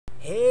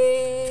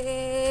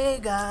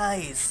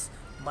guys,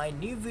 my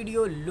new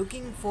video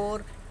looking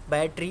for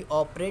battery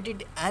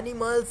operated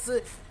animals: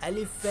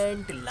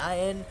 elephant,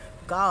 lion,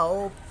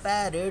 cow,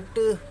 parrot,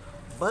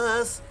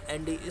 bus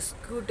and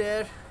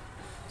scooter.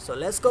 So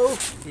let's go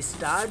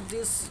start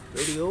this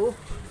video.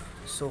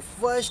 So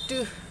first,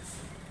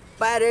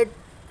 parrot,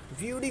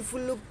 beautiful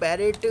look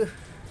parrot,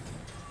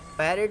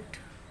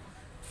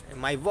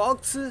 my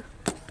box.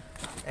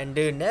 And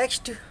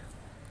next,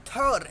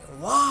 Thor,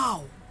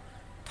 wow,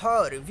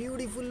 Thor,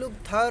 beautiful look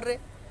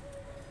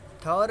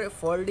Thor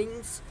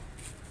foldings.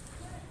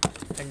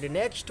 And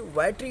next,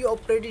 battery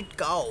operated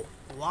cow,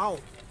 wow,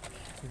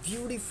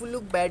 beautiful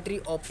look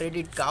battery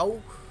operated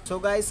cow. So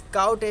guys,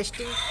 cow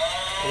testing,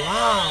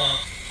 wow,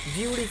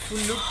 beautiful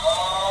look,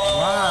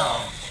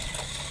 wow.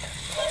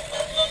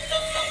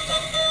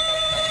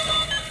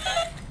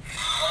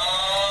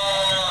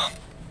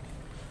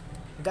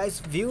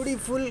 Guys,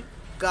 beautiful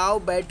cow,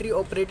 battery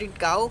operated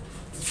cow.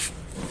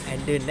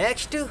 And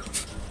next,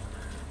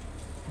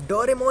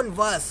 Doraemon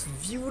bus,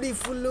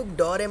 beautiful look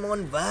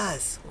Doraemon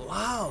bus,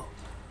 wow,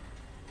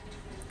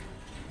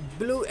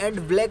 blue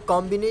and black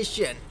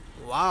combination,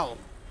 wow.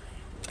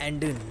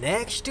 And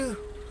next,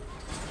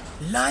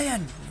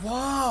 lion,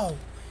 wow,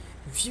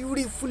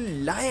 beautiful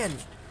lion,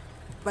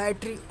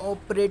 battery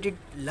operated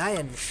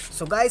lion.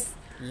 So guys,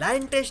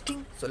 lion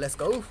testing, so let's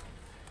go.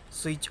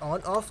 Switch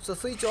on, off, so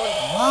switch on,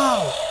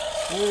 wow,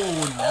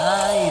 oh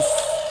nice,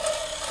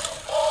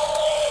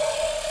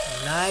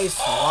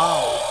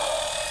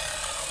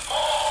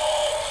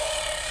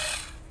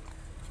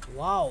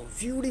 wow,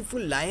 beautiful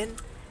lion,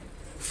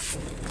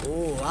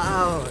 oh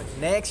wow.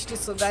 Next,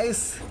 so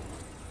guys,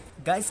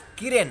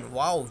 Kiran,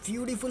 wow,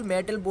 beautiful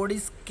metal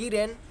bodies,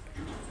 Kiran.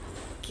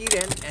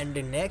 And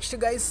next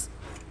guys,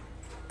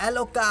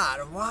 yellow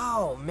car,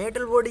 wow,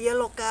 metal body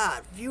yellow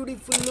car,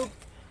 beautiful look.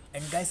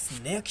 And guys,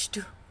 next,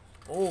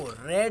 oh,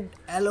 red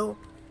yellow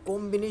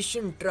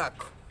combination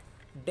truck,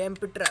 dump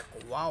truck,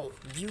 wow,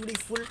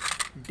 beautiful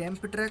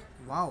dump truck,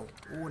 wow,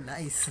 oh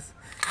nice.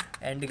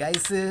 And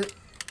guys,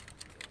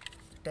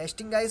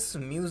 testing guys,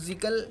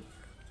 musical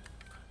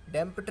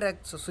dump truck,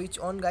 so switch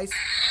on guys,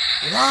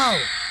 wow,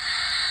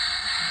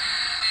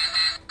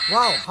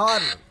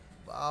 horn,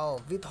 wow,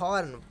 with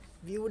horn,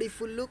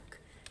 beautiful look.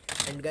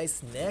 And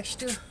guys,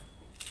 next,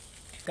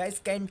 guys,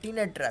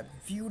 cantina truck,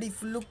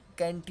 beautiful look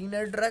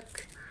cantina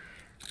truck.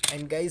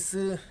 And guys,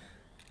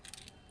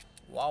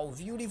 wow,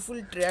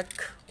 beautiful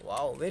truck,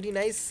 wow, very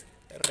nice,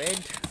 red.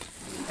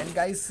 And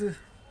guys,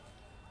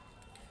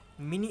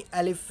 mini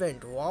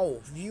elephant,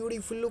 wow,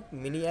 beautiful look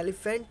mini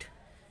elephant.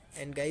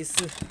 And guys,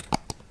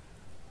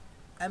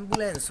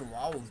 ambulance,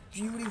 wow,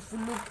 beautiful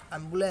look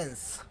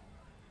ambulance,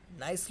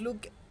 nice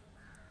look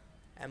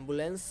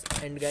ambulance.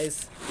 And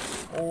guys,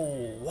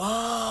 oh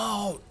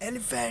wow,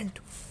 elephant,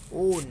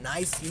 oh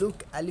nice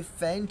look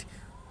elephant,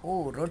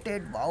 oh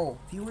rotate, wow,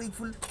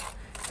 beautiful.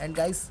 And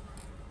guys,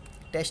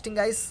 testing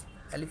guys,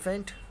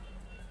 elephant,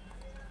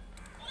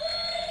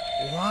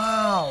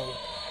 wow,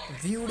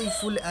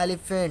 beautiful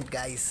elephant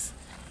guys,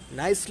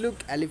 nice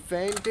look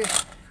elephant.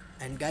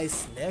 And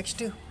guys,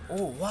 next,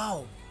 oh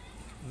wow,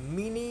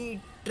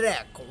 mini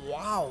truck,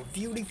 wow,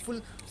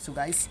 beautiful. So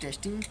guys,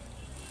 testing,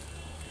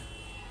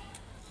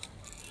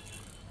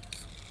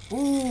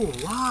 oh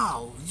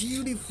wow,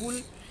 beautiful,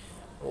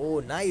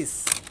 oh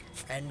nice.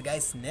 And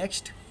guys,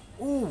 next,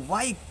 oh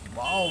bike,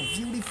 wow,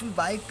 beautiful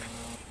bike,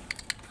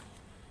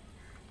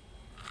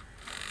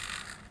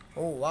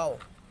 oh wow,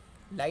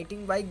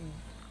 lighting bike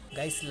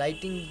guys,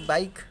 lighting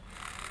bike,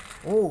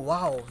 oh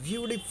wow,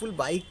 beautiful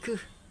bike.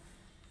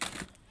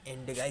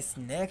 And guys,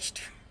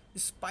 next,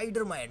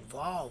 Spider-Man,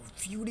 wow,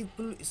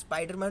 beautiful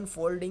Spider-Man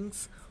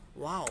foldings,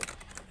 wow.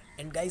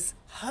 And guys,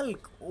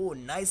 Hulk, oh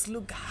nice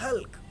look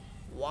Hulk,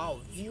 wow,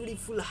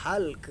 beautiful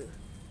Hulk.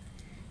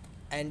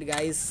 And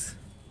guys,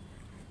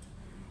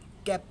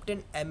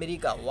 Captain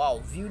America,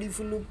 wow,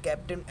 beautiful look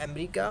Captain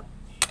America,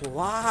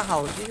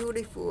 wow,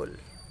 beautiful.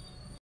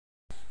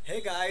 Hey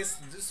guys,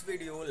 this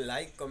video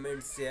like,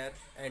 comment, share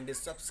and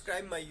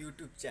subscribe my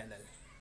YouTube channel.